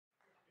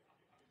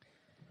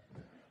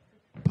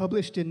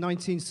Published in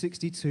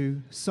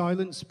 1962,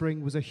 Silent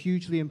Spring was a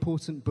hugely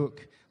important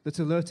book that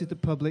alerted the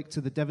public to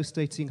the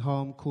devastating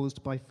harm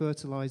caused by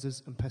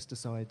fertilizers and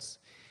pesticides.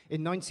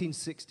 In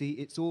 1960,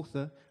 its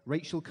author,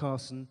 Rachel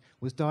Carson,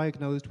 was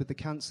diagnosed with the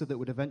cancer that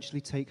would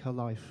eventually take her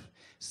life.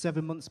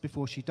 7 months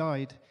before she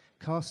died,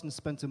 Carson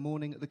spent a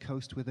morning at the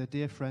coast with her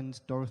dear friend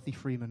Dorothy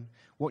Freeman,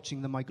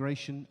 watching the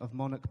migration of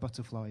monarch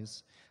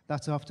butterflies.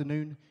 That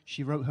afternoon,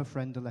 she wrote her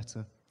friend a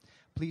letter.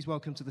 Please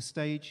welcome to the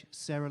stage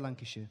Sarah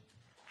Lancashire.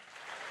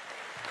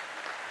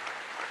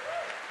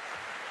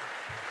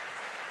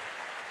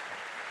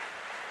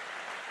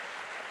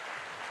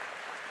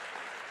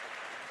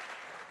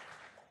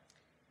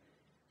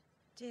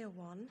 Dear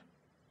one,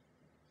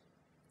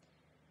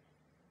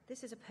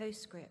 this is a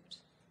postscript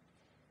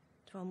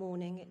to our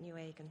morning at New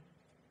Agan.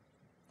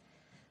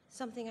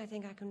 Something I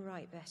think I can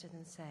write better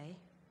than say.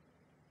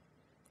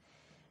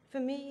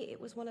 For me,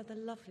 it was one of the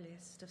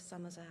loveliest of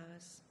summer's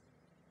hours,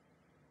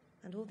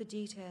 and all the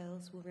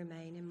details will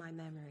remain in my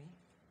memory.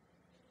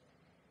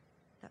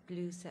 That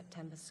blue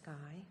September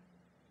sky,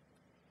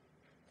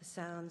 the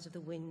sounds of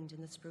the wind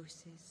in the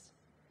spruces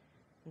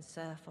and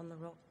surf on the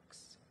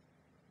rocks,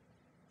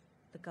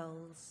 the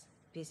gulls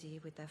busy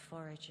with their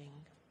foraging,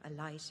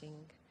 alighting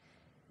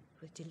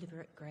with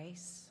deliberate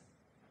grace,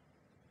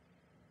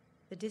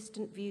 the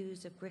distant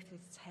views of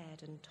Griffith's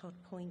Head and Todd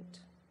Point,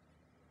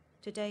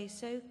 today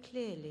so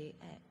clearly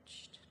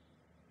etched,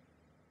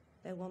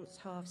 though once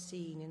half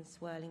seen in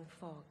swirling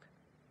fog.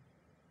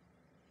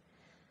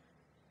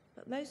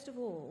 But most of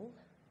all,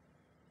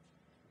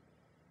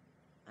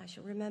 I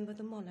shall remember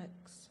the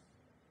monarchs,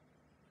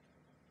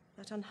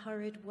 that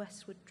unhurried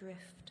westward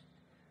drift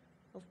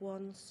of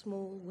one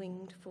small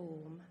winged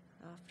form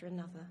after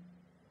another,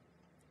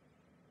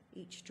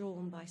 each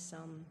drawn by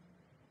some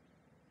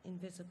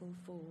invisible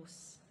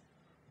force.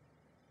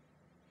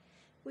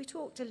 We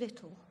talked a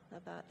little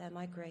about their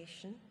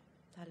migration,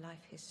 their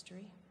life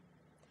history.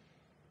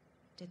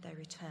 Did they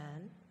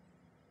return?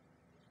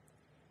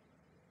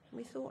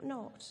 We thought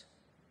not.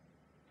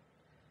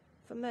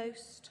 For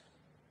most,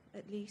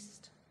 at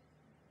least,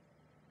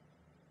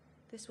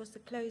 this was the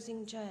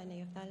closing journey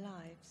of their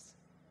lives.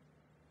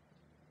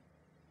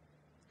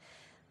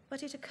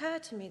 But it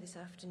occurred to me this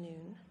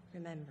afternoon,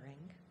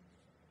 remembering,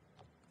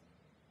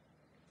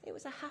 it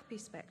was a happy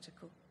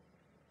spectacle,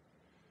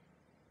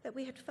 that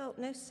we had felt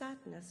no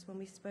sadness when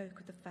we spoke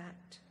of the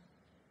fact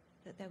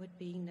that there would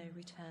be no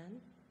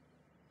return.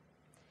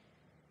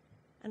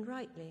 And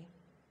rightly,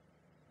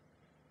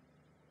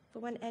 for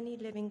when any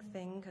living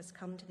thing has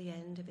come to the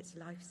end of its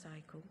life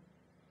cycle,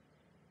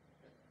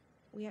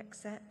 we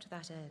accept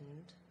that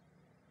end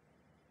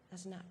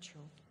as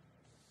natural.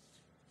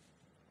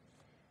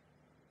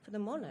 For the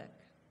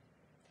monarch,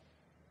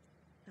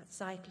 that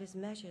cycle is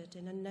measured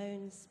in a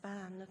known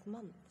span of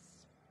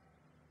months.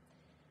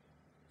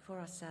 For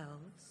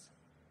ourselves,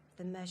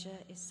 the measure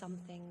is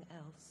something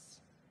else,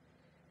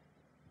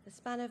 the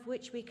span of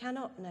which we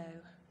cannot know.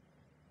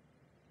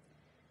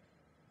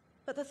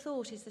 But the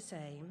thought is the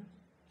same.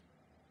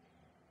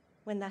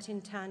 When that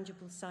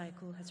intangible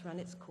cycle has run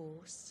its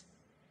course,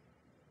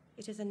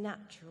 it is a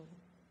natural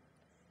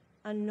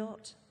and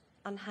not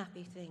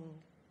unhappy thing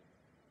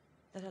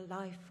that a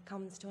life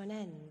comes to an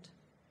end.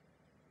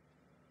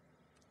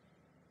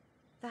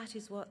 That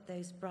is what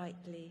those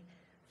brightly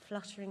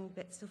fluttering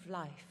bits of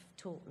life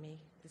taught me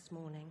this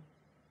morning.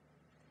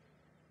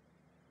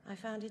 I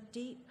found a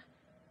deep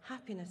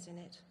happiness in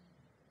it,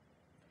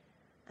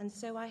 and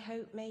so I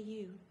hope may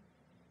you.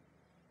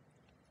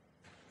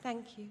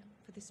 Thank you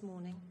for this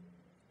morning.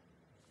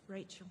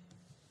 Rachel.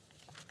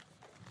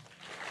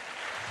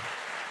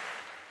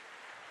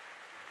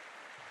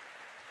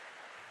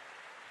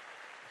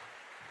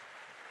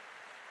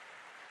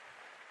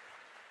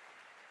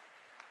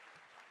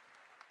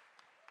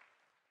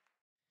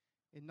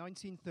 In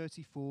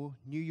 1934,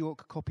 New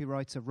York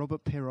copywriter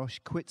Robert Pirosh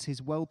quit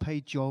his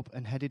well-paid job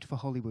and headed for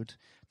Hollywood,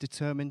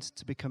 determined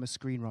to become a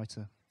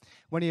screenwriter.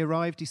 When he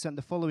arrived, he sent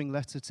the following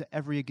letter to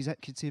every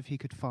executive he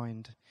could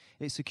find.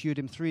 It secured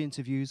him 3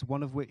 interviews,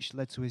 one of which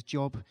led to his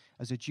job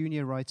as a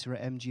junior writer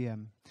at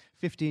MGM.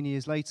 15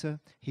 years later,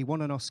 he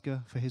won an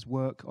Oscar for his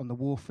work on the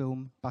war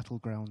film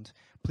Battleground.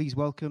 Please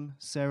welcome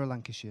Sarah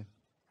Lancashire.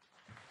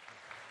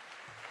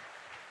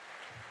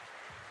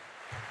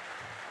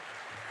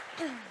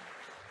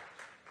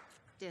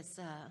 Dear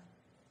Sir,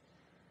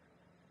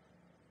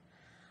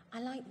 I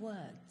like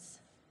words.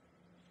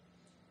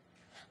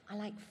 I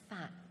like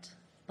fat,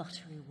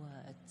 buttery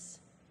words,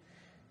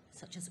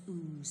 such as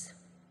ooze,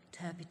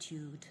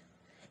 turpitude,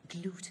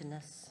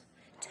 glutinous,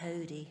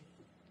 toady.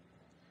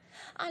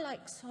 I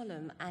like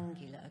solemn,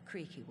 angular,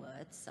 creaky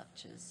words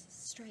such as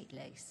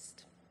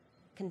straight-laced,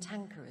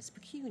 cantankerous,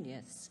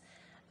 pecunious,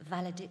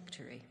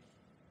 valedictory.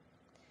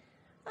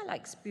 I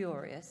like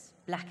spurious,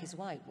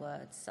 black-as-white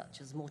words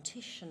such as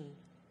mortician,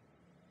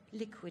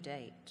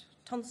 liquidate,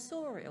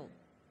 tonsorial,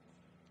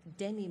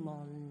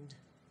 demimonde.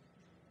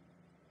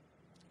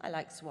 I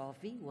like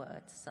suave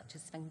words such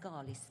as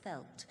Svengali,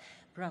 svelte,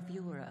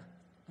 bravura,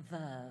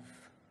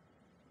 verve.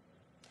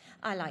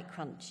 I like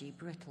crunchy,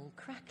 brittle,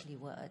 crackly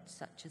words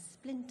such as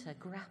splinter,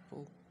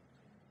 grapple,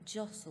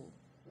 jostle,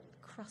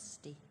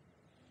 crusty.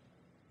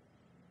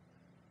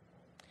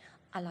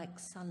 I like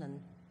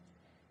sullen,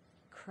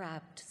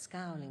 crabbed,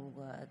 scowling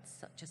words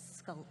such as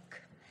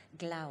skulk,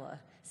 glower,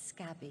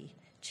 scabby,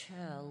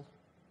 churl.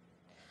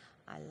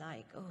 I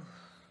like,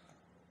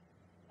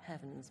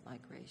 heavens, my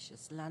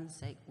gracious,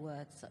 landsake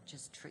words such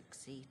as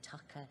tricksy,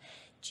 tucker,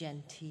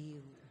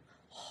 genteel,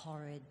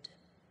 horrid.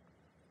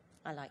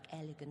 I like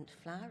elegant,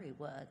 flowery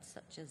words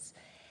such as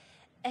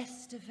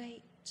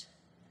estivate,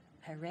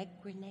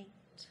 peregrinate,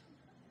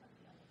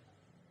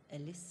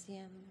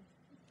 elysium,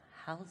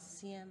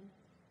 halcyon.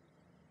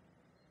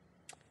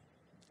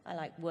 I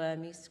like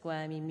wormy,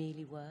 squirmy,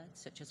 mealy words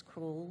such as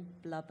crawl,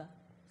 blubber,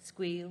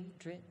 squeal,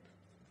 drip.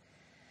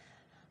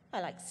 I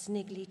like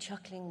sniggly,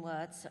 chuckling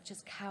words such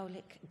as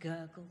cowlick,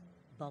 gurgle,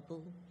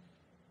 bubble,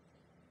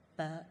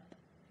 burp.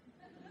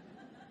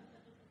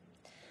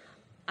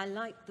 I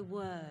like the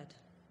word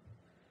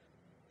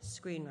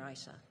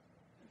screenwriter.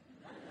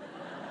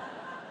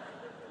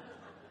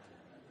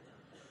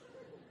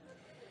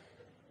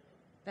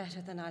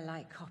 Better than I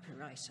like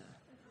copywriter.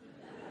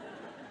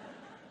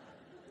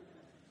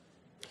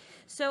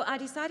 So I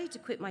decided to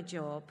quit my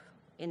job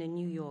in a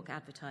New York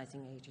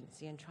advertising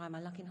agency and try my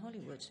luck in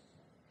Hollywood.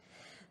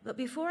 But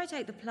before I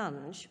take the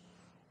plunge,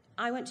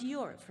 I went to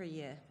Europe for a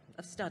year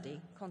of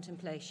study,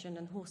 contemplation,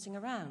 and horsing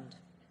around.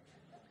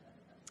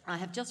 I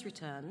have just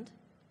returned,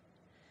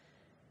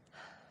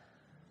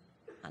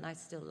 and I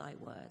still like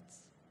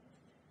words.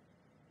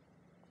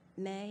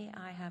 May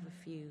I have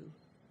a few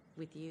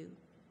with you?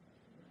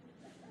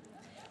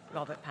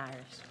 Robert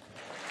Parrish.